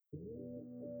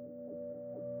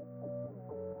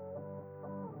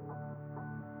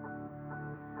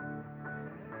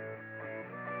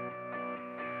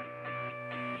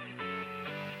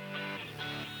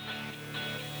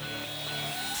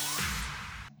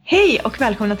Hej och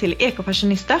välkomna till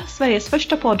Ekofashionista, Sveriges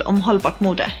första podd om hållbart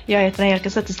mode. Jag heter Angelica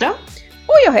Zetterström.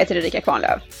 Och jag heter Erika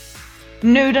Kvarnlöf.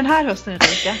 Nu den här hösten,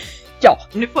 Erika. Ja.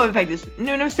 Nu får vi faktiskt,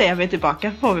 nu när vi säger att vi är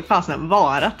tillbaka, får vi fasen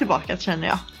vara tillbaka, känner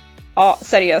jag. Ja,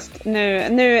 seriöst.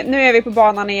 Nu är vi på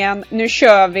banan igen. Nu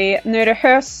kör vi. Nu är det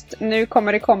höst. Nu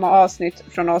kommer det komma avsnitt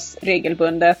från oss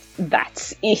regelbundet.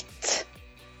 That's it.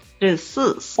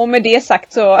 Precis. Och med det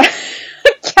sagt så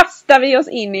kastar vi oss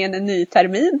in i en ny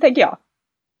termin, tänker jag.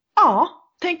 Ja,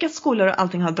 tänk att skolor och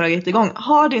allting har dragit igång.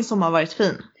 Har din sommar varit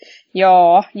fin?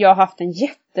 Ja, jag har haft en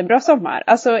jättebra sommar.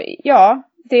 Alltså, ja,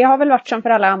 det har väl varit som för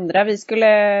alla andra.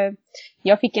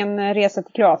 Jag fick en resa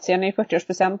till Kroatien i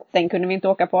 40-årspresent. Den kunde vi inte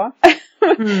åka på.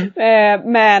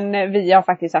 Men vi har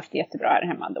faktiskt haft det jättebra här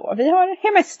hemma då. Vi har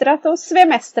hemestrat och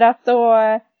svemestrat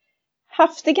och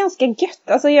haft det ganska gött.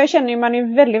 Alltså jag känner ju man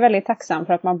är väldigt, väldigt tacksam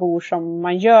för att man bor som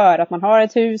man gör. Att man har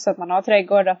ett hus, att man har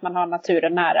trädgård, att man har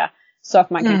naturen nära. Så att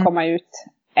man kan komma ut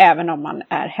även om man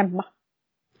är hemma.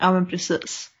 Ja, men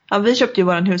precis. Ja, vi köpte ju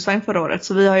våran husvagn förra året,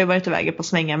 så vi har ju varit iväg på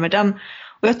svängar med den.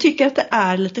 Och jag tycker att det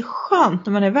är lite skönt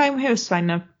när man är iväg med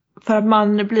husvagnen. För att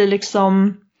man blir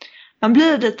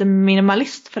lite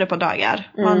minimalist för ett par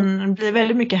dagar. Man blir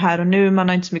väldigt mycket här och nu, man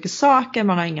har inte så mycket saker,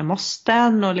 man har inga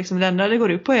måsten. Och liksom det enda det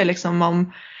går ut på är liksom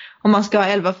om man ska ha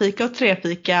 11 fika och 3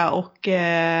 fika och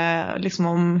liksom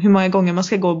om hur många gånger man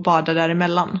ska gå och bada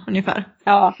däremellan ungefär.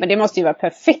 Ja, men det måste ju vara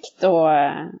perfekt att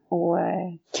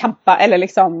campa eller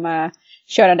liksom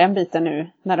köra den biten nu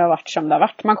när det har varit som det har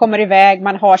varit. Man kommer iväg,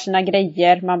 man har sina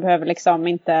grejer, man behöver liksom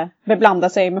inte beblanda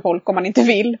sig med folk om man inte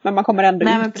vill, men man kommer ändå ut.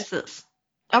 Nej, men precis.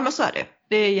 Ja, men så är det.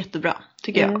 Det är jättebra,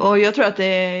 tycker jag. Och jag tror att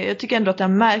jag tycker ändå att det har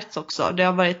märkts också. Det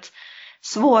har varit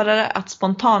svårare att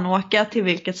spontanåka till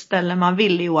vilket ställe man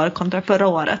vill i år kontra förra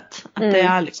året. Att det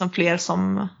är liksom fler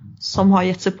som har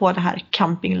gett sig på det här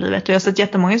campinglivet. Och jag har sett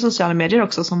jättemånga i sociala medier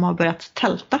också som har börjat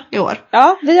tälta i år.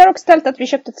 Ja, vi har också tältat. Vi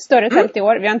köpte ett större tält i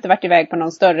år. Vi har inte varit iväg på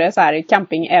någon större så här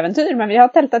campingäventyr, men vi har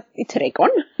tältat i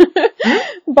trädgården.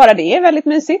 Bara det är väldigt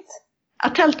mysigt.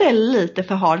 Att tälta är lite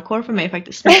för hardcore för mig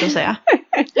faktiskt, måste jag säga.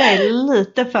 Jag är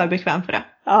lite för bekväm för det.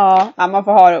 Ja, man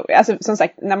får ha, alltså som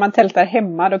sagt, när man tältar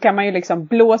hemma då kan man ju liksom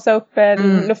blåsa upp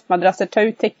luftmadrasser, ta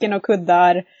ut täcken och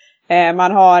kuddar.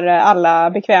 Man har alla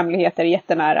bekvämligheter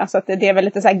jättenära. Så att det är väl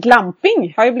lite så här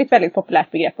glamping har ju blivit väldigt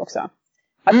populärt begrepp också.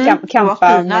 Att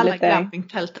campa med alla lite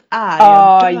glampingtält är.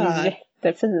 Ja,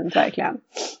 jättefint verkligen.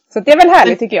 Så det är väl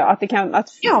härligt tycker jag att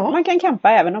man kan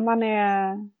campa även om man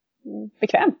är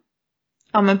bekväm.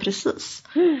 Ja, men precis.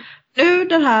 Nu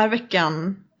den här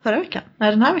veckan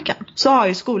så har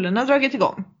ju skolorna dragit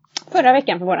igång. Förra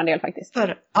veckan för våran del faktiskt.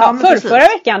 Förra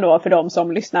veckan då för de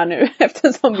som lyssnar nu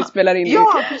eftersom vi spelar in.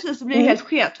 Ja, precis. Det blir helt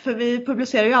skevt för vi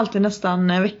publicerar ju alltid nästan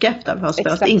en vecka efter att vi har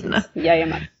spelat in.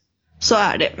 Jajamän. Så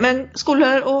är det. Men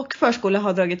skolor och förskolor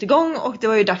har dragit igång och det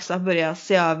var ju dags att börja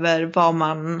se över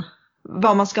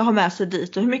vad man ska ha med sig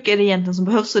dit och hur mycket är det egentligen som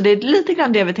behövs. Så det är lite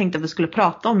grann det vi tänkte att vi skulle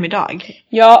prata om idag.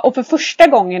 Ja, och för första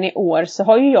gången i år så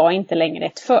har ju jag inte längre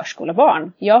ett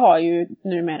förskolebarn. Jag har ju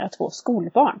numera 2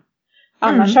 skolbarn.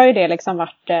 Annars har ju det liksom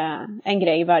varit en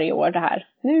grej varje år det här.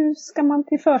 Nu ska man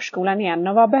till förskolan igen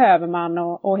och vad behöver man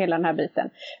och hela den här biten.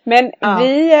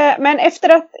 Men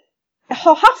efter att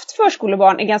ha haft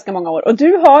förskolebarn i ganska många år. Och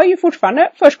du har ju fortfarande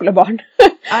förskolebarn.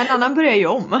 En annan börjar ju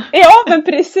om. Ja, men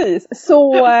precis.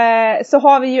 Så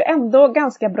har vi ju ändå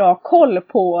ganska bra koll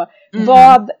på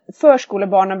vad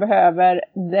förskolebarnen behöver.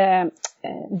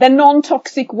 The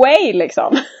non-toxic way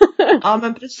liksom. Ja,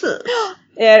 men precis.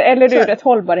 Eller ur ett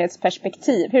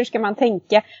hållbarhetsperspektiv. Hur ska man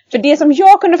tänka? För det som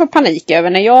jag kunde få panik över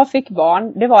när jag fick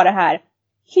barn, det var det här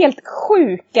helt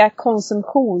sjuka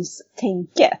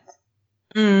konsumtionstänket.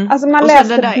 Alltså man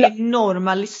läste den där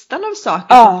enorma listan av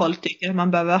saker som folk tycker att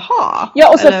man behöver ha.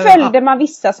 Ja, och så följde man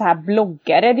vissa så här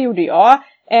bloggare, det gjorde jag.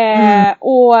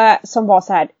 Och som var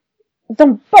så här,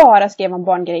 de bara skrev om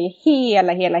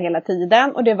barngrejer hela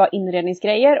tiden. Och det var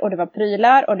inredningsgrejer och det var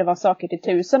prylar och det var saker till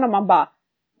 1000 och man bara,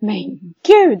 men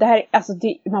gud, det här, alltså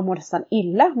man mår nästan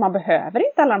illa. Man behöver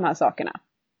inte alla de här sakerna.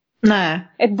 Nej.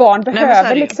 Ett barn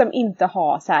behöver liksom inte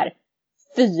ha så här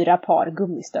 4 par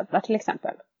gummistövlar till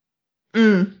exempel.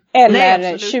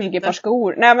 Eller 20 par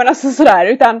skor. Nej, men alltså sådär.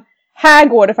 Utan här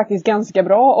går det faktiskt ganska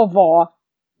bra att vara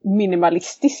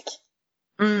minimalistisk.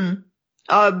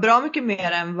 Ja, bra mycket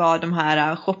mer än vad de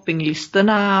här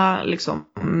shoppinglistorna liksom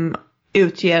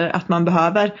utger att man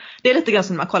behöver. Det är lite grann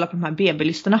som när man kollar på de här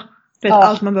BB-listorna.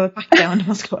 Allt man behöver packa när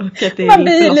man ska åka till man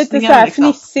blir lite så här liksom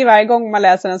fnissig varje gång man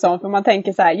läser en sån. För man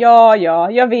tänker så här, ja,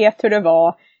 jag vet hur det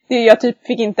var. Jag typ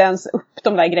fick inte ens upp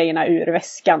de där grejerna ur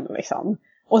väskan liksom.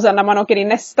 Och sen när man åker in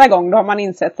nästa gång, då har man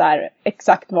insett så här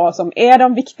exakt vad som är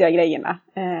de viktiga grejerna.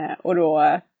 Och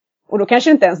då Och då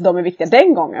kanske inte ens de är viktiga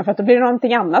den gången. För att då blir det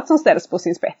någonting annat som ställs på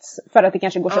sin spets. För att det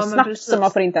kanske går så snabbt så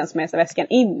man får inte ens med sig väskan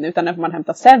in. Utan den får man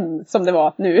hämta sen. Som det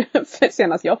var nu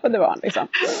senast jag födde barn. Liksom.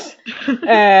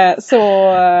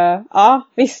 Ja,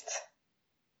 visst.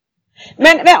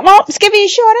 Men ska vi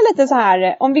köra lite så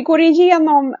här? Om vi går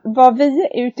igenom vad vi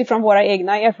utifrån våra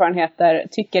egna erfarenheter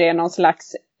tycker är någon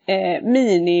slags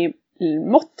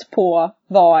minimått på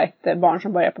vad ett barn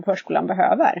som börjar på förskolan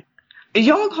behöver.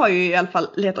 Jag har ju i alla fall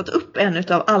letat upp en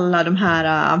av alla de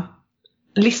här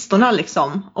listorna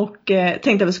liksom. Och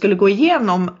tänkte att vi skulle gå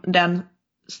igenom den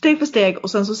steg för steg.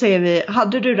 Och sen så säger vi,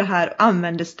 hade du det här,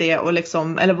 användes det och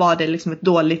liksom, eller var det liksom ett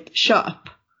dåligt köp?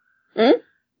 Mm.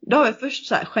 Då har vi först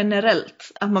så här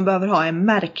generellt att man behöver ha en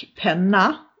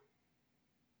märkpenna.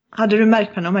 Hade du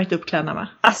märkpenna och märkt upp kläderna med?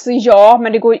 Alltså ja,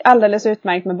 men det går ju alldeles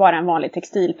utmärkt med bara en vanlig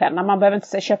textilpenna. Man behöver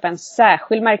inte köpa en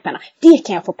särskild märkpenna. Det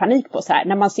kan jag få panik på så här.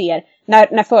 När man ser,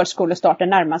 när förskolestarten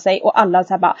närmar sig. Och alla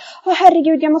så här bara,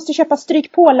 herregud jag måste köpa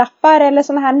strykpålappar. Eller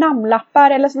såna här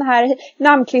namnlappar. Eller såna här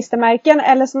namnklistermärken.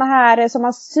 Eller såna här som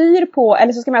man syr på.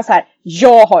 Eller så ska man säga så här,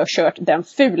 jag har kört den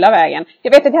fula vägen.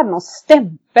 Jag vet att jag hade någon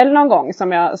stämpel någon gång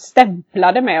som jag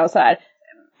stämplade med och så här.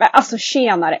 Men alltså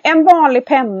tjenare, en vanlig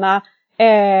penna.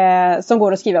 Som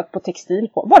går att skriva på textil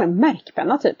på. Var det en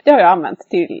märkpenna typ? Det har jag använt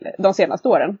till de senaste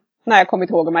åren. När jag kommit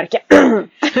ihåg att märka.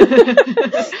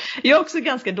 Jag är också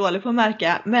ganska dålig på att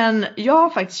märka. Men jag har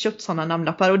faktiskt köpt sådana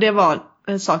namnlappar. Och det var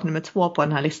sak nummer 2 på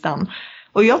den här listan.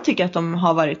 Och jag tycker att de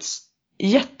har varit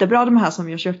jättebra, de här som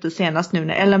jag köpte senast nu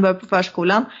när Ellen började på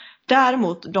förskolan.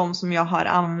 Däremot de som jag har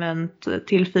använt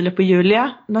till Filip och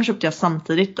Julia, de köpte jag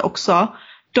samtidigt också.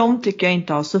 De tycker jag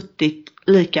inte har suttit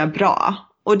lika bra.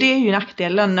 Och det är ju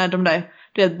nackdelen när de där,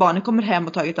 du vet, barnen kommer hem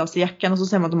och tagit av sig jackan och så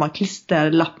ser man att de har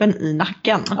klisterlappen i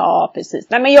nacken. Ja, precis.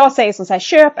 Nej, men jag säger som så här,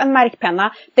 köp en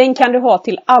märkpenna. Den kan du ha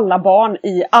till alla barn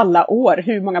i alla år.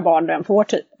 Hur många barn du än får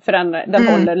typ. För den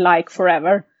håller like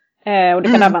forever. Och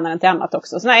du kan använda den till annat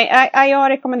också. Så nej, jag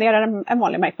rekommenderar en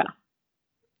vanlig märkpenna.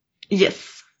 Yes.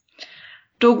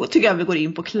 Då tycker jag vi går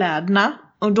in på kläderna.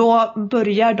 Och då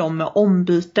börjar de med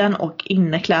ombyten och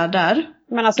innekläder.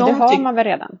 Men alltså det har man väl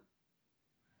redan?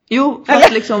 Jo,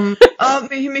 fast liksom,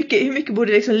 men hur mycket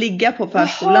borde det liksom ligga på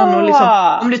förskolan? Och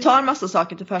liksom, om du tar en massa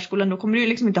saker till förskolan, då kommer du ju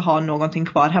liksom inte ha någonting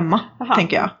kvar hemma,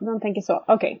 tänker jag. De tänker så,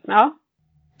 okej. Ja.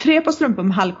 3 par strumpor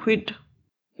med halkskydd.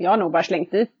 Jag har nog bara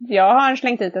slängt dit. Jag har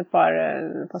slängt dit ett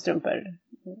par strumpor.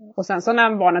 Och sen så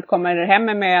när barnet kommer hem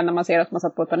med, när man ser att man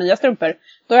satt på ett par nya strumpor,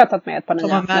 då har jag tagit med ett par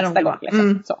nya nästa gång.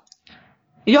 Liksom. Så.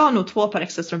 Jag har nog 2 par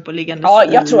extra strumpor liggande. Ja,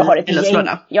 jag tror jag har ett gäng.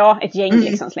 Ja, ett gäng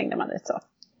liksom slängde man dit så.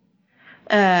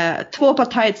 2 par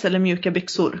tights eller mjuka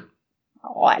byxor.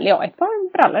 Ja, eller ett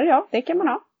par brallor, ja. Det kan man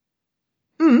ha.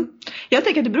 Jag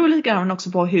tänker att det beror lite grann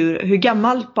också på hur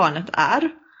gammalt barnet är.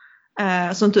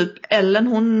 Som typ Ellen,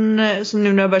 hon som nu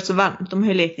när det har varit så varmt, de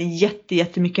har lekt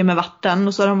jättemycket med vatten.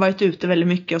 Och så har de varit ute väldigt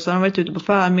mycket. Och så har de varit ute på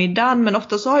förmiddagen. Men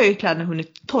ofta så har ju kläderna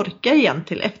hunnit torka igen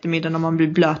till eftermiddagen om man blir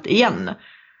blöt igen.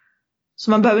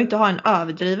 Så man behöver inte ha en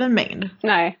överdriven mängd.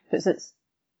 Nej, precis.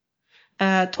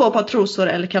 2 par trosor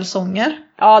eller kalsonger.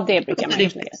 Ja, det brukar man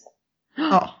inte.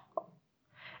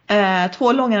 Ja.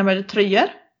 2 långärmade tröjor.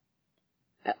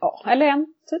 Ja, eller en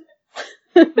typ.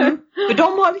 För de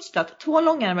har listat 2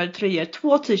 långärmade tröjor,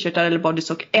 2 t-shirtar eller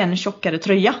bodys och en tjockare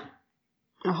tröja.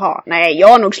 Jaha, nej, jag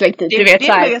har nog släckt dit. Det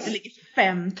är att det ligger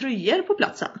 5 tröjor på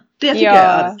platsen. Det tycker jag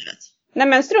är rätt. Nej,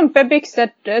 men strumpor,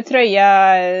 byxor,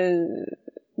 tröja,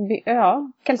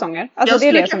 kalsonger. Alltså det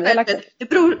är det som vi har lagt upp. Det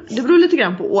beror lite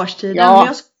grann på årstiden. Ja. Men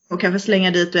jag ska kanske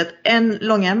slänga dit en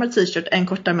långärmad t-shirt, en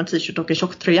kortärmad t-shirt och en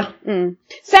tjock tröja.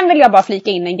 Sen vill jag bara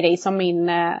flika in en grej som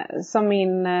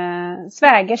min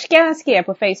svägerska skrev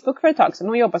på Facebook för ett tag sedan.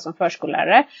 Hon jobbar som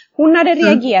förskollärare. Hon hade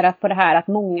reagerat på det här att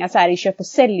många så här i köp- och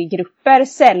säljgrupper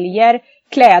säljer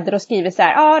kläder och skriver så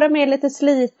här, de är lite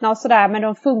slitna och sådär, men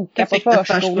de funkar på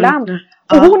förskolan.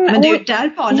 Ja, men det är ju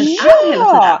där barnen är hela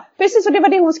tiden. Precis, och det var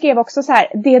det hon skrev också så här.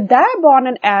 Det är där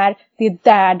barnen är, det är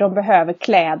där de behöver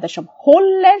kläder som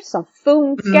håller, som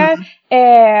funkar,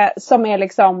 som är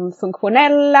liksom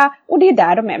funktionella. Och det är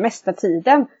där de är mesta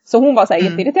tiden. Så hon var så här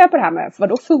jätteirriterad på det här med, vad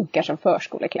då funkar som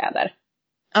förskolekläder?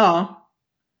 Ja.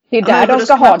 Det är där de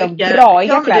ska ha de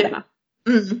braiga kläderna.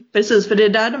 Precis, för det är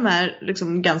där de är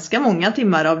liksom ganska många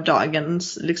timmar av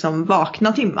dagens liksom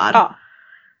vakna timmar. Ja.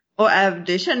 Och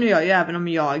det känner jag ju även om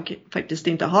jag faktiskt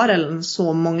inte har Ellen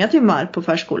så många timmar på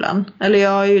förskolan. Eller jag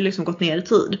har ju liksom gått ner i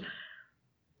tid.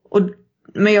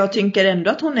 Men jag tänker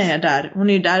ändå att hon är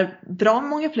ju där bra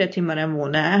många fler timmar än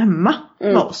hon är hemma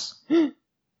med oss.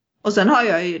 Och sen har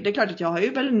jag ju, det är klart att jag har ju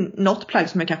väl något plagg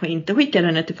som jag kanske inte skickar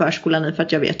henne till förskolan i, för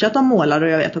att jag vet ju att de målar och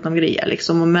jag vet att de grejer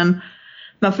liksom. Men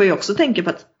man får ju också tänka på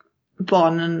att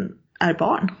barnen är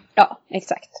barn. Ja,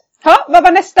 exakt. Ja, vad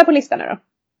var nästa på listan nu då?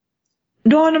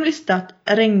 Då har de listat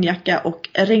regnjacka och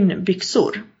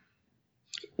regnbyxor.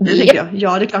 Det tycker jag.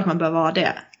 Ja, det är klart man behöver ha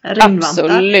det. Regnvantar.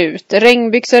 Absolut.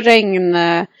 Regnbyxor,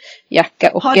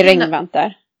 regnjacka och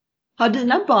regnvantar. Har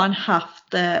dina barn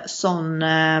haft sån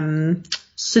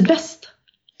sydväst?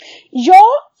 Ja,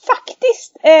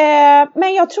 faktiskt.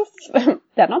 Men jag tror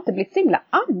den har inte blivit så himla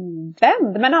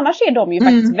använd. Men annars är de ju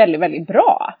faktiskt väldigt, väldigt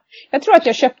bra. Jag tror att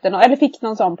jag köpte någon, eller fick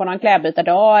någon sån på någon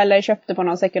klädbytardag. Eller köpte på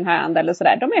någon second hand eller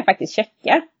sådär. De är faktiskt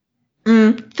checka.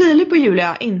 Filip och Julia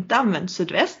har inte använt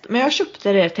sydväst. Men jag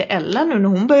köpte det till Ellen nu när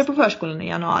hon började på förskolan i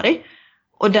januari.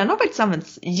 Och den har faktiskt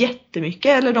använts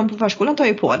jättemycket. Eller de på förskolan tar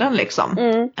ju på den liksom.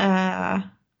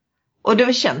 Och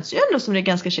det känns ju ändå som det är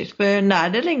ganska chikt. För när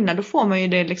det regnar då får man ju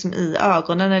det liksom i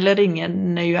ögonen. Eller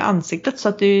ringar ju i ansiktet. Så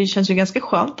att det känns ju ganska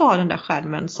skönt att ha den där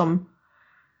skärmen som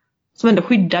ändå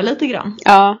skyddar lite grann.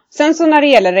 Ja, sen så när det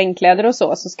gäller regnkläder och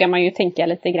så ska man ju tänka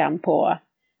lite grann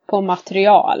på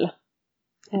material.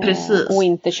 Precis. Och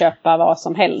inte köpa vad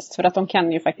som helst. För att de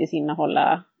kan ju faktiskt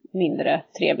innehålla mindre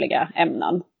trevliga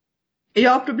ämnen.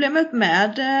 Ja, problemet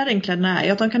med regnkläderna är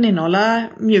ju att de kan innehålla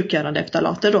mjukgörande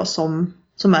efterlater då som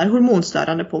är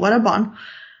hormonstörande på våra barn.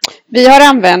 Vi har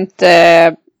använt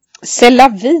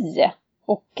Celavi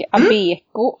och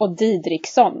Abeco och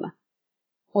Didriksson.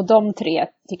 Och de 3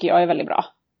 tycker jag är väldigt bra.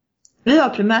 Vi har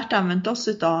primärt använt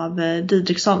oss av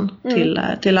Didriksson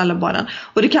till alla barnen.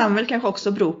 Och det kan väl kanske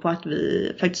också bero på att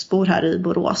vi faktiskt bor här i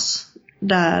Borås.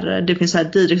 Där det finns här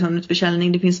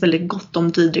Didriksson-utförsäljning. Det finns väldigt gott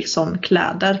om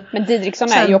Didriksson-kläder. Men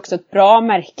Didriksson är ju också ett bra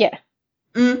märke.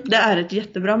 Det är ett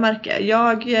jättebra märke.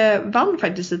 Jag vann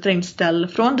faktiskt ett regnställ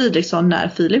från Didriksson när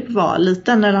Filip var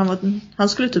liten. När han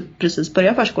skulle typ precis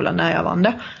börja förskolan när jag vann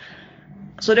det.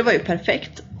 Så det var ju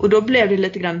perfekt. Och då blev det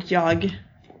lite grann att jag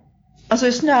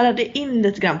snörade in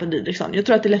lite grann på Didriksson. Jag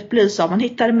tror att det lätt blir så. Man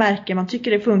hittar märken, man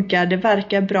tycker det funkar. Det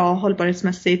verkar bra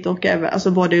hållbarhetsmässigt. Och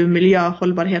alltså både ur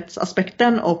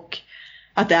miljöhållbarhetsaspekten och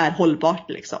att det är hållbart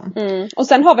liksom. Och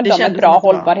sen har väl de ett bra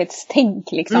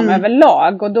hållbarhetstänk liksom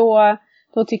överlag. Och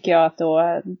då tycker jag att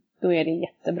då är det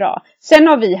jättebra. Sen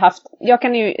har vi haft, jag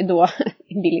kan ju då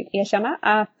villigt erkänna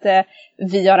att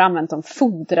vi har använt de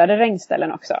fodrade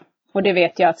regnställen också. Och det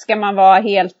vet jag att ska man vara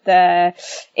helt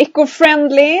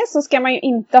eco-friendly så ska man ju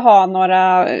inte ha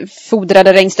några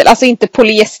fodrade regnställ. Alltså inte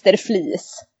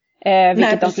polyesterflis.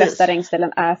 Vilket de flesta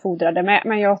regnställen är fodrade med.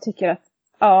 Men jag tycker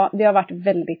att det har varit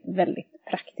väldigt, väldigt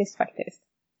praktiskt faktiskt.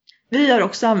 Vi har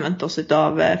också använt oss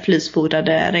av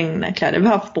flisfodrade regnkläder. Vi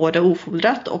har haft både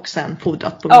ofodrat och sen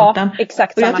fodrat på vintern. Ja,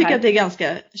 exakt. Och jag tycker att det är ganska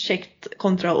käckt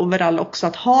kontra overall också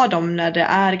att ha dem när det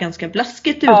är ganska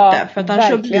blaskigt ute. För att annars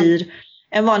så blir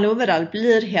en vanlig overall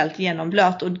blir helt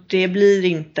genomblöt och det blir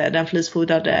inte den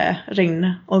flisfodrade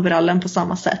regnoverallen på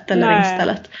samma sätt eller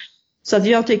regnstället. Så att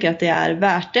jag tycker att det är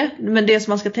värt det. Men det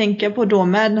som man ska tänka på då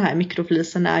med den här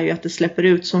mikroflisen är ju att det släpper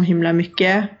ut så himla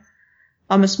mycket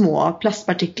med små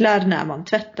plastpartiklar när man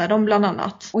tvättar dem bland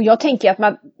annat. Och jag tänker att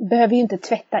man behöver ju inte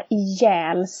tvätta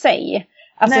ihjäl sig.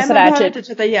 Alltså nej, man behöver inte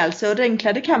tvätta ihjäl sig. Och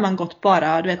regnkläder kan man gott bara,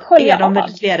 är de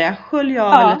väldigt leriga, skölja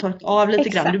av eller torka av lite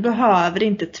grann. Du behöver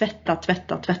inte tvätta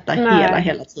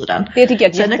hela tiden. Det tycker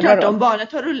jag är sen är det klart, om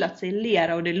barnet har rullat sig i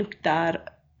lera och det luktar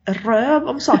röv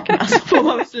om sakerna så får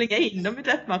man väl slänga in dem i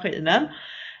tvättmaskinen.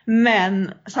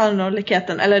 Men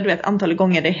sannolikheten, eller antalet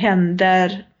gånger det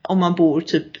händer om man bor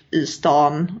typ i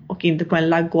stan och inte på en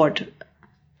laggård,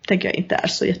 tänker jag inte är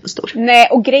så jättestor. Nej,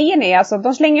 och grejen är alltså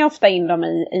de slänger ofta in dem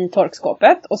i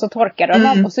torkskåpet och så torkar de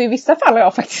dem. Och så i vissa fall har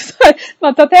jag faktiskt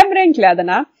man tagit hem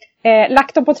regnkläderna,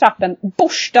 lagt dem på trappen,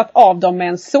 borstat av dem med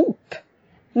en sop.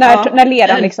 När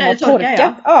leran liksom har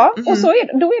torkat. Ja. Och så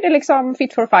då är det liksom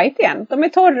fit for fight igen. De är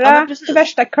torra, det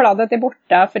värsta kladdet är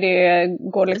borta för det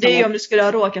går liksom. Det är ju om du skulle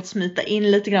ha råkat smita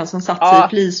in lite grann som satt sig i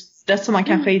flisfodret som man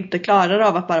kanske inte klarar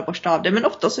av att bara borsta av det. Men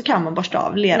ofta så kan man borsta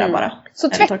av lera bara. Så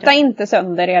tvätta inte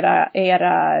sönder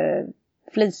era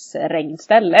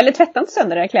flisregnställ. Eller tvätta inte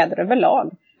sönder era kläder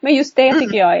överlag. Men just det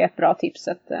tycker jag är ett bra tips.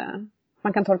 Att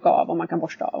man kan torka av och man kan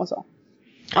borsta av och så.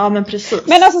 Ja, men precis.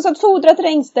 Men alltså så ett fodrat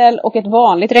regnställ och ett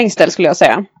vanligt regnställ skulle jag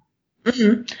säga.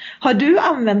 Har du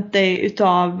använt dig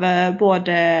utav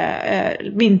både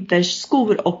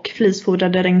vinterskor och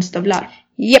flisfodrade regnstövlar?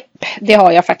 Japp, det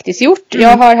har jag faktiskt gjort.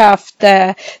 Jag har haft,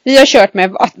 vi har kört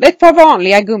med ett par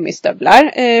vanliga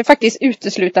gummistövlar. Faktiskt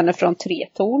uteslutande från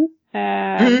Tretorn.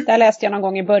 Där läste jag någon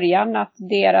gång i början att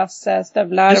deras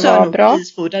stövlar var bra.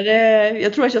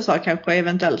 Jag tror att jag sa kanske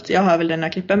eventuellt, jag hör väl den här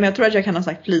klippen, men jag tror att jag kan ha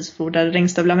sagt flisfodrade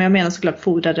regnstövlar, men jag menar såklart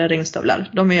fodrade regnstövlar.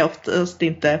 De är oftast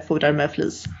inte fodrade med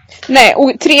flis. Nej,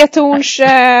 och Tretorns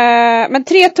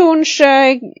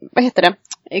vad heter det?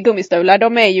 gummistövlar,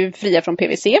 de är ju fria från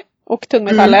PVC och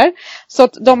tungmetaller. Så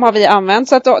att de har vi använt.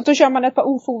 Så att då kör man ett par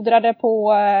ofodrade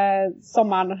på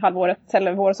sommarhalvåret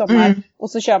eller vår sommar.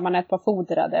 Och så kör man ett par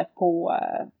fodrade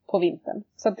på vintern.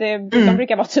 Så att de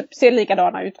brukar vara se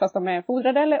likadana ut fast de är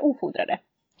fodrade eller ofodrade.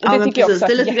 Och ja, det men tycker precis. Jag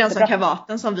också det är lite jättebra. grann som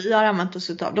kavaten som vi har använt oss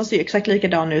utav. De ser exakt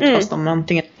likadana ut fast de är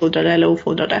antingen fodrade eller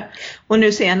ofodrade. Och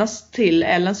nu senast till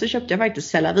Ellen så köpte jag faktiskt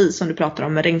Cellavi som du pratar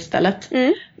om med regnstället.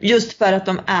 Just för att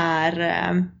de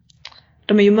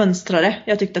är ju mönstrade.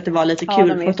 Jag tyckte att det var lite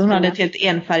kul för att hon hade ett helt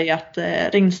enfärgat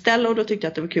ringställ och då tyckte jag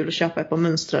att det var kul att köpa ett par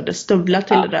mönstrade stövlar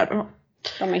till det där.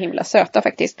 De är himla söta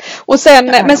faktiskt. Och sen,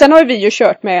 men sen har vi ju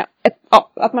kört med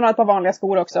att man har ett par vanliga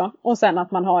skor också. Och sen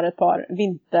att man har ett par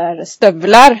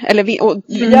vinterstövlar.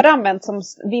 Vi har använt som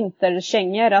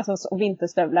vinterkängor, alltså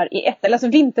vinterstövlar i ett. Eller alltså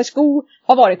vintersko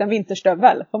har varit en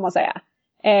vinterstövel får man säga.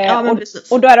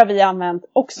 Och där har vi använt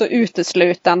också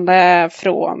uteslutande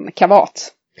från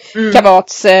kavat.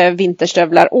 Kavats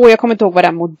vinterstövlar. Jag kommer inte ihåg vad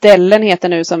den modellen heter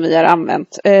nu som vi har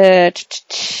använt.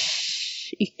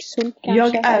 Yxhult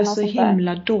kanske. Jag är så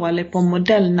himla dålig på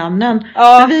modellnamnen.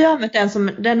 Men vi har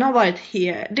använt den har varit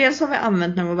dels har vi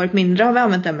använt när vi har varit mindre har vi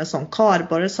använt den med sån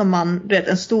kardborre som man, du vet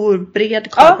en stor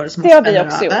bred kardborre som man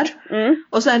spänner över.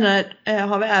 Och sen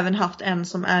har vi även haft en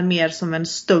som är mer som en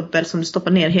stubbel som du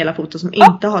stoppar ner hela foten som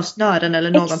inte har snören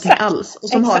eller någonting alls. Och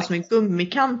som har som en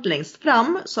gummikant längst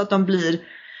fram så att de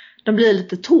blir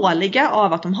lite tåliga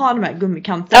av att de har de här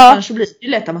gummikanterna. Annars så blir det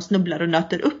ju lätt att man snubblar och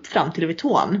nöter upp fram till vid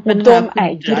tån. Men de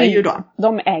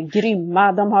är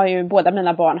grymma. De har ju båda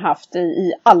mina barn haft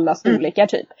i alla storlekar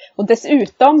typ. Och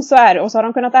dessutom så har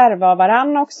de kunnat ärva av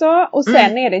varann också. Och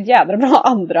sen är det ett jädra bra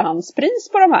andrahandspris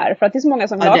på de här. För att det är så många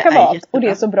som vill ha kavat. Och det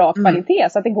är så bra kvalitet.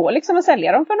 Så att det går liksom att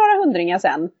sälja dem för några hundringar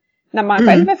sen. När man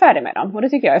själv är färdig med dem. Och det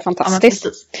tycker jag är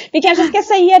fantastiskt. Vi kanske ska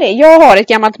säga det. Jag har ett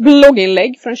gammalt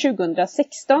blogginlägg från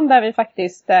 2016. Där vi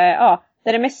faktiskt, där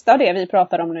det mesta av det vi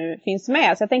pratar om nu finns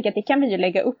med. Så jag tänker att det kan vi ju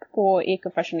lägga upp på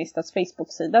Ecofashionistas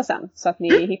Facebook-sida sen. Så att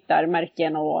ni hittar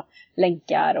märken och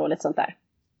länkar och lite sånt där.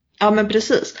 Ja men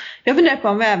precis. Jag funderar på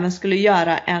om vi även skulle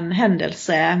göra en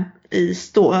händelse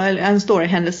en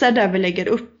storyhändelse där vi lägger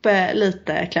upp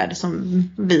lite kläder som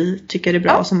vi tycker är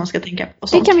bra och som man ska tänka på.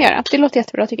 Det kan vi göra, det låter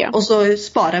jättebra tycker jag. Och så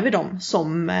sparar vi dem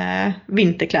som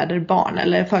vinterkläder barn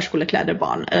eller förskolekläder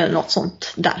barn eller något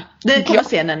sånt där. Det kommer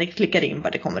se när ni klickar in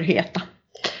vad det kommer att heta.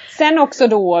 Sen också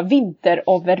då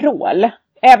vinteroverall.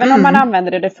 Även om man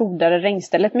använder det fodrade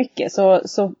regnstället mycket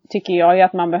så tycker jag ju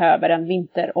att man behöver en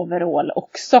vinteroverall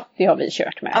också. Det har vi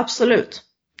kört med. Absolut.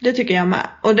 Det tycker jag med.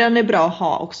 Och den är bra att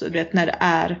ha också, du vet, när det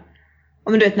är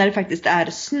när det faktiskt är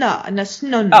snö, när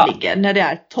snön ligger, när det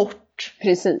är torrt.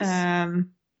 Precis.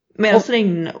 Medan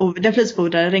den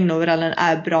flisfodrade regnoverallen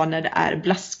är bra när det är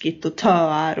blaskigt och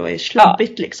töar och är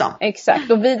slabbigt liksom.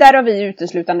 Exakt, och där har vi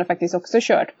uteslutande faktiskt också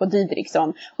kört på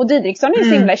Didriksson. Och Didriksson är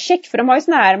så himla check för de har ju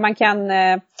sån här man kan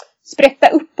sprätta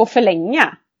upp och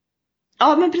förlänga.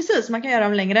 Ja men precis, man kan göra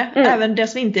dem längre. Även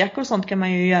deras vinterjackor och sånt kan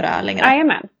man ju göra längre.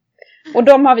 Jajamän. Och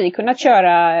de har vi kunnat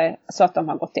köra så att de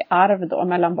har gått i arv då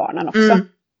mellan barnen också.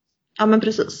 Ja men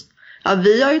precis. Ja,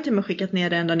 vi har ju till och med skickat ner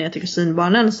det ända ner till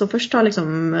kusinbarnen. Så först har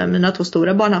liksom mina 2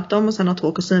 stora barn haft dem och sen har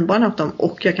 2 kusinbarn haft dem.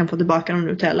 Och jag kan få tillbaka dem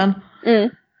nu till Ellen.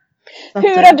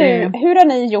 Hur har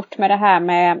ni gjort med det här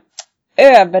med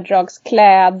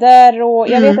överdragskläder? Och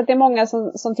jag vet att det är många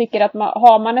som tycker att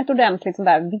har man ett ordentligt sånt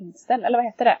där vindställ, eller vad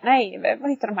heter det? Nej, vad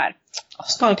heter de här?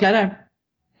 Skalkläder.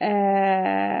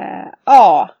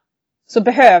 Så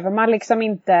behöver man liksom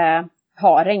inte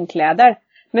ha regnkläder.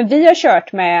 Men vi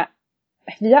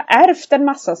har ärvt en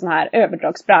massa såna här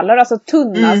överdragsbrallor. Alltså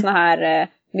tunna såna här,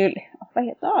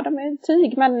 de är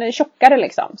tyg men tjockare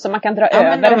liksom. Så man kan dra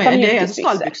över. Det är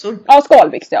skalbyxor. Ja,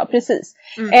 skalbyxor, ja precis.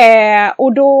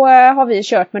 Och då har vi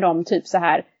kört med dem typ så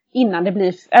här innan det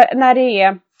blir, när det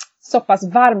är så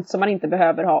pass varmt som man inte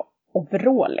behöver ha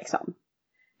overall liksom.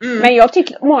 Men jag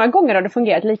tycker många gånger har det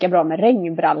fungerat lika bra med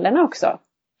regnbrallorna också.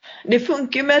 Det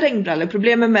funkar ju med regnbrallor.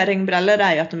 Problemet med regnbrallor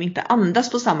är ju att de inte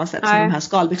andas på samma sätt som de här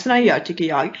skalbyxorna gör tycker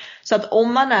jag. Så att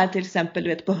om man är till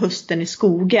exempel på hösten i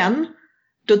skogen,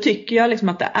 då tycker jag liksom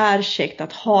att det är käckt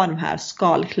att ha de här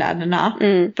skalkläderna.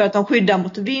 För att de skyddar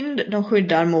mot vind, de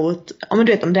skyddar mot, om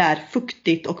det är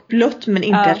fuktigt och blött men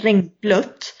inte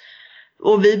regnblött.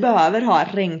 Och vi behöver ha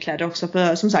regnkläder också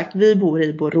för som sagt vi bor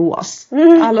i Borås.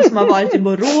 Alla som har varit i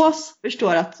Borås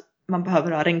förstår att man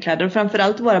behöver ha regnkläder. Och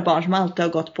framförallt våra barn som alltid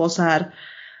har gått på så här.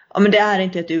 Ja men det är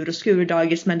inte ett ur- och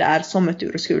skurdagis men det är som ett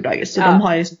ur- och skurdagis. Så de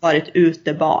har ju varit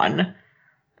ute barn.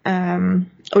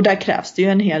 Och där krävs det ju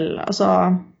en hel,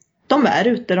 alltså de är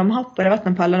ute, de hoppar i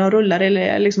vattenpallen och rullar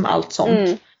eller liksom allt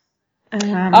sånt.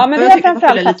 Ja, men vi har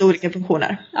framförallt lite olika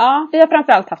funktioner. Ja, vi har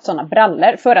framförallt haft sådana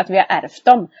brallor för att vi har ärvt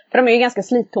dem. För de är ju ganska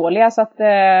slittåliga, så att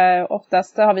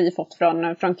oftast har vi fått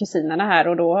från kusinerna här,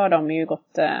 och då har de ju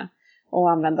gått att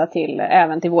använda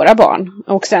även till våra barn.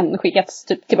 Och sen skickats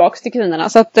typ tillbaks till kusinerna.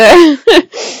 Så att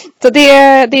så det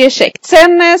är käckt.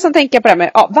 Sen så tänker jag på det här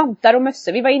med vantar och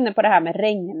mössor. Vi var inne på det här med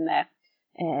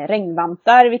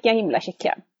regnvantar, vilka himla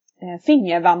käcka.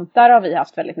 Fingervantar har vi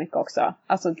haft väldigt mycket också.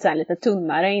 Alltså sen lite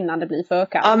tunnare innan det blir för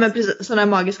kallt. Ja, men precis, sådana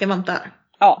magiska vantar.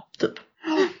 Ja, typ.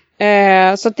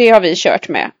 Så det har vi kört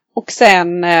med. Och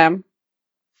sen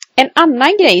en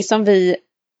annan grej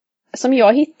som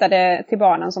jag hittade till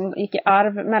barnen, som gick i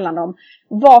arv mellan dem,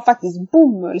 var faktiskt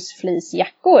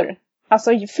bomullsflisjackor.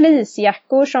 Alltså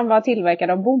flisjackor som var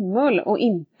tillverkade av bomull och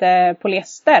inte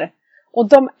polyester. Och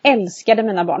de älskade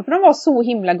mina barn, för de var så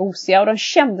himla gosiga och de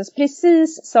kändes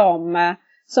precis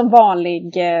som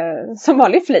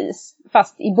vanlig flis,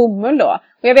 fast i bomull då.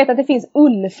 Och jag vet att det finns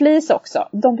ullflis också.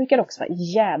 De brukar också vara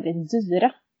jävligt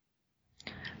dyra.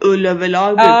 Ull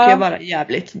överlag brukar vara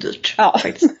jävligt dyrt. Ja.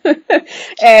 Faktiskt.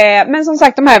 Men som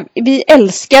sagt, vi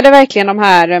älskade verkligen de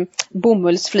här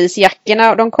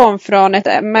bomullsflisjackorna. Och de kom från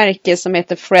ett märke som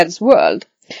heter Fred's World.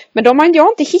 Men jag har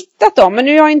inte hittat dem. Men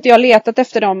nu har inte jag letat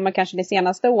efter dem kanske det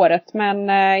senaste året. Men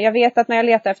jag vet att när jag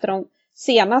letade efter dem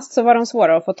senast så var de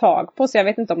svåra att få tag på. Så jag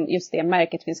vet inte om just det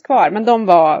märket finns kvar. Men de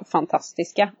var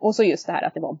fantastiska. Och så just det här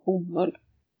att det var bomull.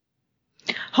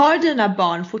 Har dina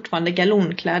barn fortfarande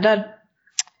galonkläder?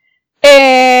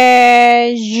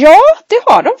 Ja, det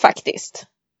har de faktiskt.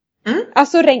 Mm.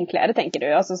 Alltså regnkläder tänker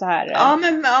du? Alltså så här. Ja,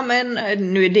 men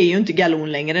nu är det ju inte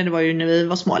galon längre. Det var ju när vi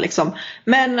var små liksom.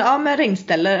 Men ja, med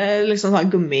regnställer, liksom sån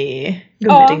här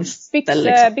gummiregnställ.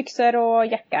 Ja, byxor och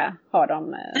jacka har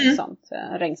de sånt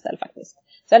regnställ faktiskt.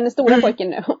 Sen den stora pojken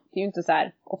nu, det är ju inte så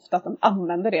här ofta att de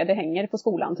använder det. Det hänger på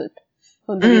skolan typ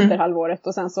under vinterhalvåret,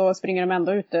 och sen så springer de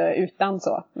ändå ute utan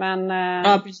så. Men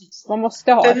ja, precis. Man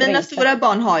måste ha. För mina stora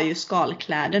barn har ju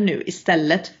skalkläder nu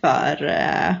istället för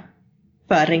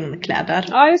regnkläder.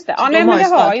 Ja, just det. Ja, nej, de har ju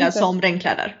skalkläder som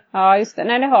regnkläder. Ja, just det.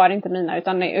 Nej, det har inte mina.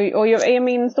 Utan,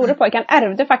 min stora pojke, han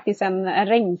ärvde faktiskt en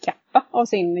regnkappa av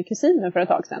sin kusin för ett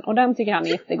tag sedan. Och den tycker han är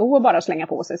jättegod att bara slänga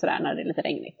på sig sådär när det är lite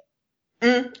regnigt.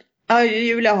 Mm. Ja,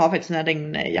 Julia har faktiskt en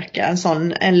regnjacka.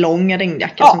 En lång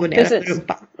regnjacka som går ner efter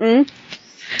rumpan. Mm.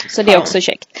 Så det är också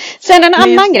käckt. Sen en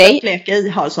annan grej. Leka i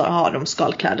har de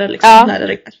skalkläder liksom, när det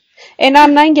regnar. En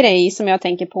annan grej som jag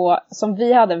tänker på, som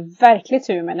vi hade verkligt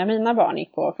tur med när mina barn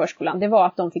gick på förskolan, det var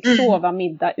att de fick sova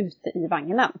middag ute i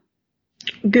vagnen.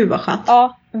 Gud vad skönt.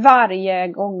 Ja, varje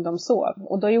gång de sov.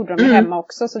 Och då gjorde de hemma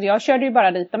också. Så jag körde ju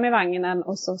bara dit dem i vagnen,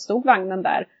 och så stod vagnen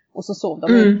där. Och så sov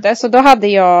de ute. Så då hade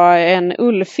jag en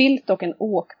ullfilt och en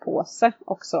åkpåse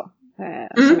också.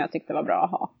 Som jag tyckte var bra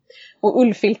att ha. Och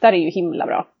ullfiltar är ju himla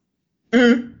bra.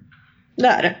 Mm, det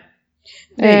är det.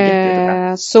 Det är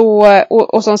jättebra. Så,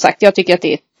 och som sagt, jag tycker att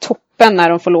det är toppen när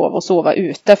de får lov att sova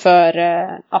ute. För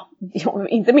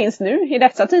inte minst nu i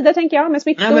dessa tider tänker jag, med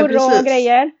smittor och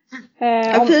grejer.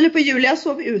 Filip och Julia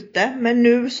sov ute, men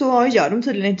nu så gör de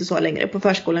tydligen inte så längre på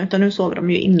förskolan, utan nu sover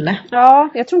de ju inne. Ja,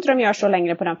 jag tror inte de gör så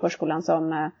längre på den förskolan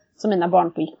som mina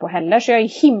barn gick på heller. Så jag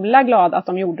är himla glad att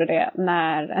de gjorde det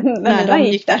när de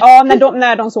gick där. Ja,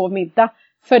 när de sov middag.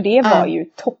 För det var ju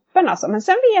toppen alltså. Men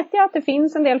sen vet jag att det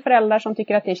finns en del föräldrar som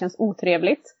tycker att det känns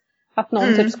otrevligt. Att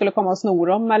någon typ skulle komma och sno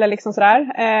dem eller liksom sådär.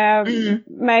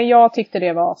 Men jag tyckte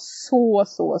det var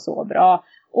så bra.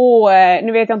 Och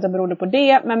nu vet jag inte om det berodde på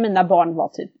det. Men mina barn var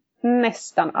typ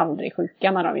nästan aldrig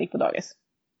sjuka när de gick på dagis.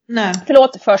 Nej.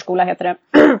 Förlåt, förskola heter det.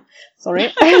 Sorry.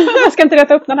 Jag ska inte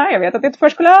leta upp den här. Jag vet att det är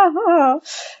förskola.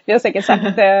 Vi har säkert sagt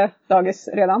dagis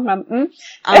redan. Men,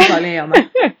 antagligen gör man.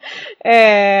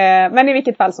 Men i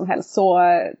vilket fall som helst så...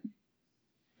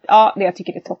 Ja, jag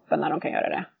tycker det är toppen när de kan göra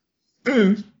det.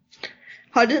 Mm.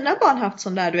 Har dina barn haft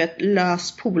sån där, du vet,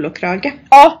 lös polokrage?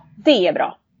 Ja, det är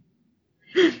bra.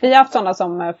 Vi har haft sådana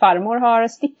som farmor har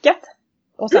stickat.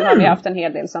 Och sen har vi haft en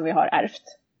hel del som vi har ärvt.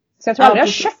 Så jag tror aldrig jag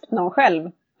har köpt någon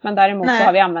själv. Men däremot så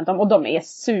har vi använt dem och de är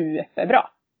superbra.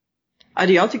 Ja,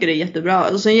 jag tycker det är jättebra.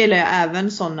 Och sen gillar jag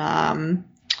även såna...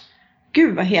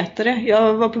 Gud, vad heter det?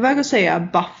 Jag var på väg att säga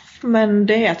buff, men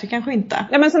det heter kanske inte.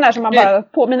 Ja, men sån där som man bara...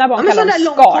 på mina barn kallar dem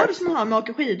scarf. långkort som man har med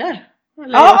åka skidor.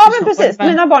 Ja, men precis.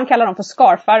 Mina barn kallar dem för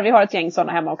scarfar. Vi har ett gäng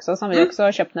såna hemma också som vi också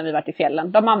har köpt när vi varit i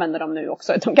fjällen. De använder dem nu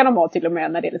också. De kan de ha till och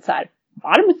med när det är lite så här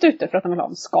varmt ute för att de vill ha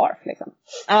en scarf liksom.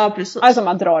 Ja, precis. Alltså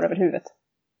man drar över huvudet.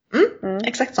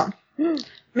 Exakt sån.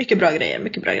 Mycket bra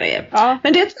grejer. Ja.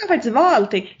 Men det tror jag faktiskt var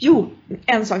allting. Jo,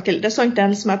 en sak till. Det står inte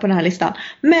ens med på den här listan.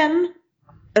 Men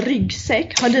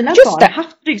ryggsäck. Har dina Just barn det.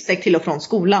 haft ryggsäck till och från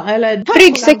skolan? Eller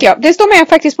Ryggsäck, ja. Det står med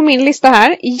faktiskt på min lista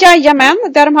här. Jajamän,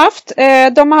 det har de haft.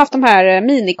 De har haft de här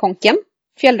minikonken.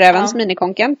 Fjällrävens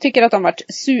minikonken. Tycker att de varit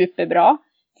superbra.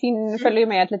 Följer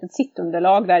med ett litet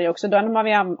sittunderlag där också. Den har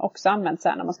vi också använt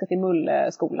sen när man ska till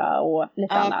mullskola och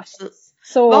lite annat. Precis.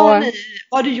 Så... Vad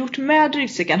har du gjort med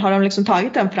ryggsäcken? Har de liksom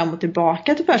tagit den fram och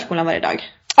tillbaka till förskolan varje dag?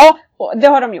 Ja, det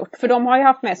har de gjort. För de har ju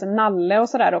haft med sig nalle och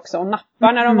sådär också. Och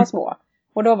nappar när de var små.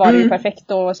 Och då var det ju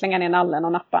perfekt att slänga ner nallen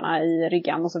och napparna i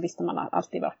ryggan. Och så visste man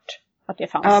alltid vart det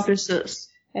fanns. Ja, precis.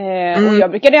 Och jag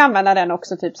brukade använda den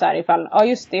också typ så här ifall. Ja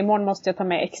just det, imorgon måste jag ta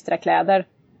med extra kläder.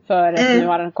 För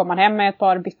nu kom man hem med ett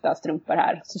par bytta strumpor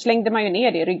här. Så slängde man ju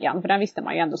ner det i ryggan. För den visste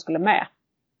man ju ändå skulle med.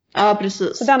 Ja,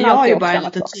 precis. Så den jag har ju också bara en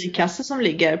liten tygkasse som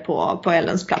ligger på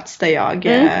Ellens plats. Där jag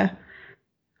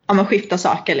skiftar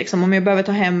saker liksom. Om jag behöver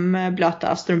ta hem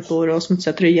blöta strumpor och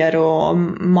smutsiga tröjor och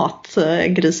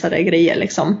matgrisade grejer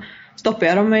liksom. Stoppar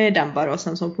jag dem i den bara och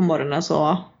sen så på morgonen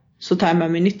så tar jag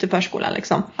med mig nytt till förskolan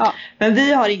liksom. Ja. Men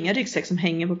vi har ingen ryggsäck som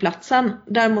hänger på platsen.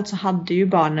 Däremot så hade ju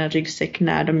barnen ryggsäck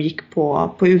när de gick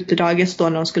på utedagis då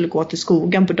när de skulle gå till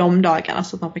skogen på de dagarna.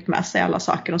 Så att de fick med sig alla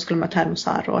saker. De skulle med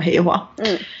termosar och hej och hå.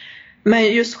 Men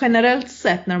just generellt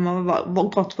sett när de har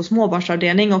gått på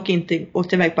småbarnsavdelning och inte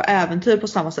åkt iväg på äventyr på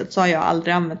samma sätt så har jag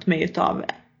aldrig använt mig av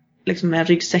liksom en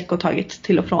ryggsäck och tagit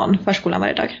till och från förskolan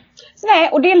varje dag. Nej,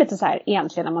 och det är lite så här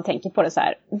egentligen när man tänker på det så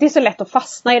här. Det är så lätt att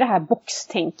fastna i det här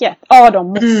boxtänket. Ja, de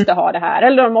måste ha det här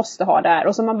eller de måste ha det här.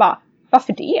 Och så man bara,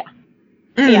 varför det?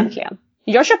 Egentligen.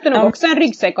 Jag köpte nog också en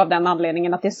ryggsäck av den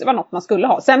anledningen att det var något man skulle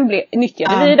ha. Sen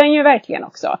nyttjade vi den ju verkligen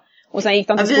också. Och sen gick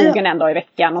de till skogen en dag i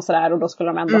veckan och sådär. Och då skulle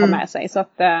de ändå ha med sig. Så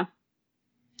att...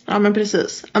 Ja men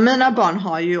precis. Mina barn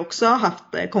har ju också haft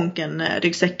konken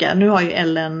ryggsäckar. Nu har ju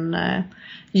Ellen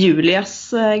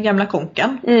Julias gamla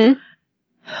konken.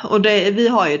 Och vi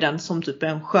har ju den som typ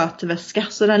en skötväska.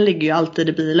 Så den ligger ju alltid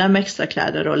i bilen med extra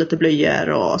kläder och lite blöjor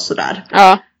och sådär.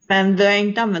 Ja. Men vi har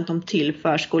inte använt dem till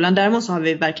förskolan. Däremot så har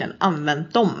vi verkligen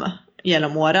använt dem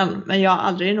genom åren. Men jag har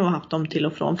aldrig nog haft dem till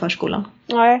och från förskolan.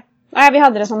 Nej, vi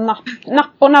hade det som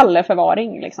napp och nalle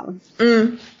förvaring liksom.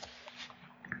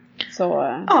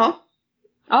 Så...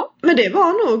 Ja, men det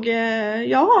var nog,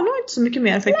 jag har nog inte så mycket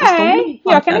mer faktiskt. Nej,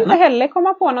 jag kan inte heller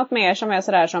komma på något mer som är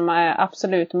sådär som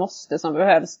absolut måste, som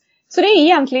behövs. Så det är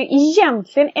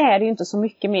egentligen är det ju inte så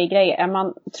mycket mer grejer än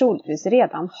man troligtvis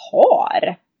redan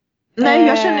har. Nej,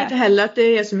 jag känner inte heller att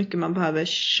det är så mycket man behöver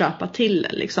köpa till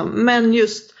liksom. Men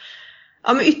just,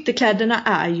 men ytterkläderna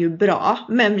är ju bra.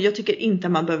 Men jag tycker inte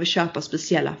att man behöver köpa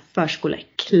speciella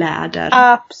förskolekläder.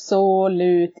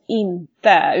 Absolut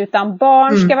inte. Utan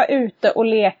barn ska vara ute och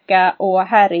leka och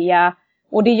härja.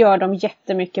 Och det gör de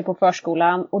jättemycket på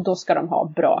förskolan. Och då ska de ha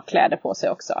bra kläder på sig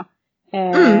också.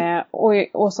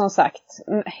 Och som sagt,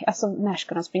 alltså när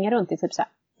ska de springa runt i typ så här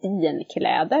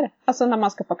finkläder? Alltså när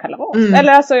man ska få kalas.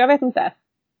 Eller alltså jag vet inte.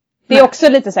 Det är också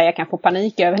lite så här jag kan få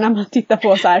panik över när man tittar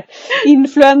på så här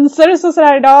influencers och så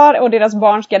här idag och deras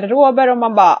barns garderober och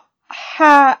man bara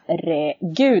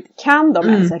herregud, kan de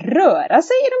ens röra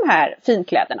sig i de här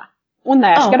finkläderna? Och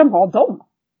när ska de ha dem?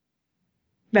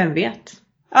 Vem vet?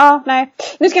 Ja, nej.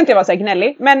 Nu ska inte jag vara så här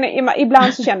gnällig. Men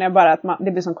ibland så känner jag bara att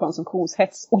det blir som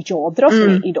konsumtionshets. Och jag dras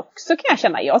med i det också kan jag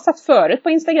känna. Jag satt förut på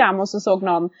Instagram och så såg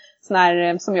någon sån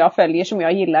här som jag följer, som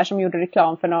jag gillar, som gjorde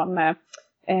reklam för någon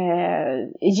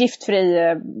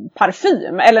giftfri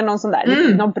parfym. Eller någon sån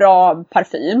där, någon bra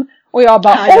parfym. Och jag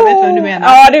bara, jag vet vad du menar.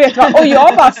 Ja, du vet vad. Och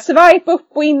jag bara swipe upp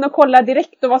och in och kolla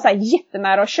direkt och var så här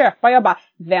jättenära att köpa. Jag bara,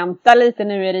 vänta lite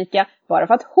nu Erika. Bara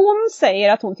för att hon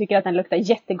säger att hon tycker att den luktar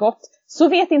jättegott, så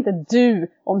vet inte du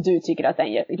om du tycker att den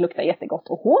luktar jättegott.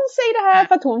 Och hon säger det här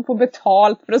för att hon får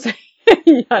betalt för att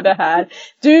säga det här.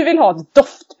 Du vill ha ett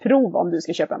doftprov om du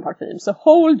ska köpa en parfym. Så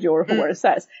hold your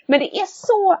horses. Men det är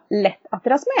så lätt att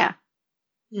dras med.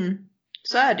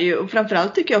 Så är det ju. Och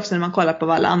framförallt tycker jag också när man kollar på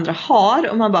vad alla andra har.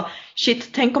 Och man bara,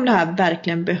 shit, tänk om det här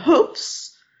verkligen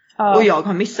behövs. Och jag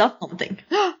har missat någonting.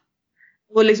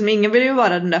 Och liksom ingen vill ju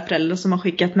vara den där föräldern som har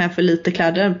skickat med för lite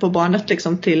kläder på barnet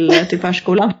liksom till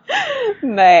förskolan.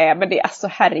 Nej, men det är alltså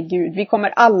herregud. Vi kommer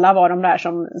alla vara de där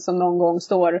som någon gång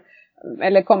står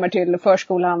eller kommer till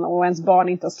förskolan och ens barn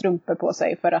inte har strumpor på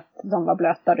sig för att de var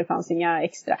blöta och det fanns inga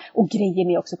extra. Och grejen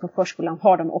är också på förskolan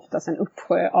har de oftast en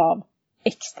uppsjö av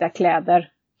extra kläder.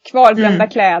 Kvarglömda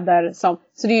kläder så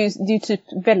det är ju typ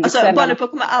väldigt alltså, barnet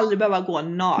kommer aldrig behöva gå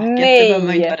naket. Nej, det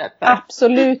man inte vara rädd för.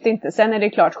 Absolut inte. Sen är det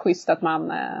klart schysst att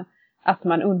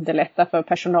man underlättar för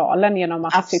personalen genom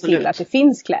att se till att det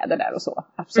finns kläder där och så.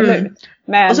 Absolut.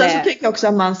 Men, och sen så tycker jag också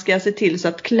att man ska se till så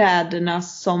att kläderna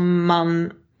som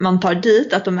man tar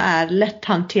dit, att de är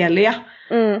lätthanterliga.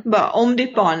 Bara, om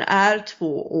ditt barn är 2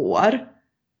 år,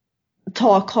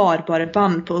 ta karbara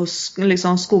band på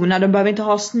liksom skorna. De behöver inte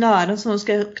ha snören som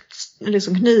ska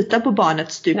liksom knyta på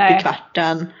barnet stup i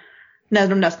kvarten. När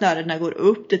de där snörena går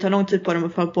upp. Det tar lång tid på dem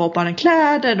att få på barnen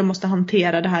kläder. De måste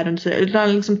hantera det här under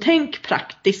tiden. Liksom, tänk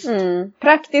praktiskt.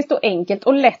 Praktiskt och enkelt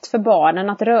och lätt för barnen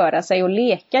att röra sig och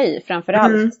leka i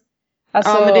framförallt.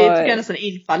 Alltså, ja, men det tycker jag nästan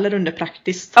infaller under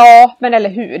praktiskt. Ja, men eller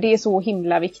hur? Det är så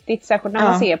himla viktigt. Särskilt när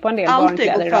man ser på en del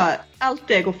barnkläder idag. Allt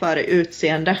det går före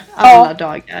utseende alla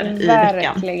dagar i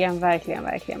veckan.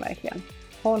 Verkligen.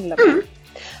 Håller med.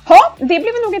 Ja, det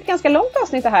blev nog ett ganska långt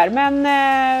avsnitt det här. Men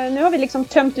nu har vi liksom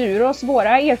tömt ur oss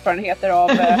våra erfarenheter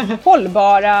av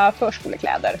hållbara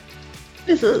förskolekläder.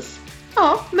 Precis.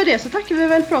 Ja, med det så tackar vi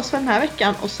väl för oss för den här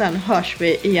veckan. Och sen hörs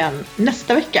vi igen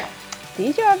nästa vecka. Det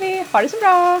gör vi. Ha det så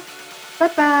bra! Bye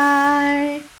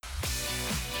bye!